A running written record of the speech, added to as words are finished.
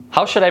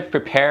How should I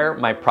prepare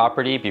my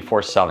property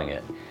before selling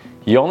it?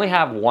 You only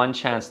have one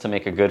chance to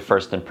make a good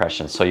first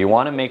impression, so you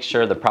want to make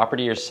sure the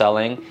property you're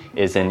selling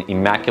is in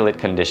immaculate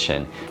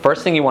condition.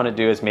 First thing you want to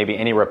do is maybe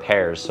any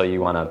repairs, so you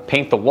want to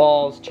paint the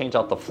walls, change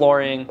out the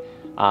flooring.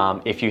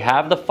 If you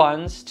have the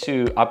funds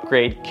to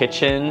upgrade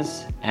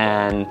kitchens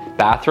and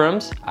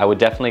bathrooms, I would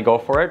definitely go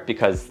for it,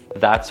 because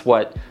that's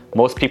what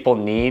most people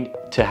need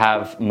to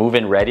have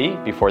move-in ready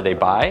before they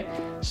buy.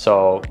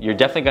 So you're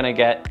definitely going to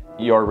get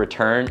your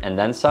return and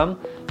then some.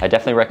 I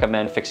definitely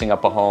recommend fixing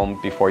up a home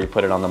before you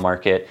put it on the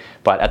market.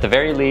 But at the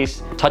very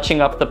least, touching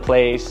up the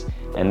place,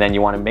 and then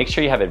you want to make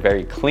sure you have it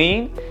very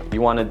clean.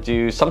 You want to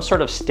do some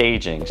sort of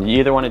staging. You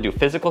either want to do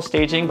physical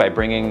staging by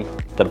bringing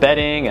the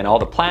bedding and all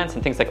the plants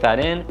and things like that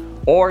in,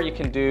 or you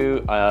can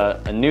do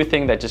a new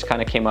thing that just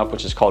kind of came up,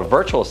 which is called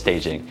virtual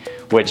staging,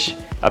 which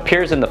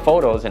appears in the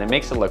photos and it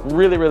makes it look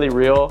really, really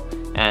real,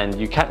 and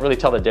you can't really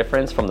tell the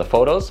difference from the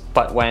photos.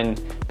 But when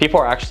people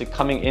are actually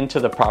coming into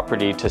the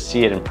property to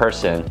see it in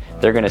person,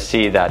 they're going to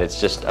see that it's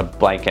just a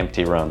blank,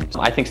 empty room.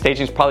 I think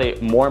staging is probably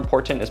more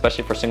important,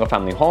 especially for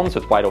single-family homes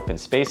with wide open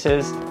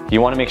spaces.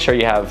 You want to make sure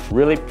you have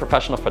really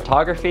professional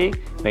photography,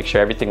 make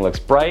sure everything looks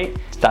bright.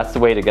 That's the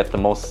way to get the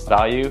most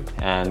value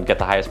and get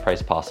the highest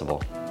price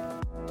possible.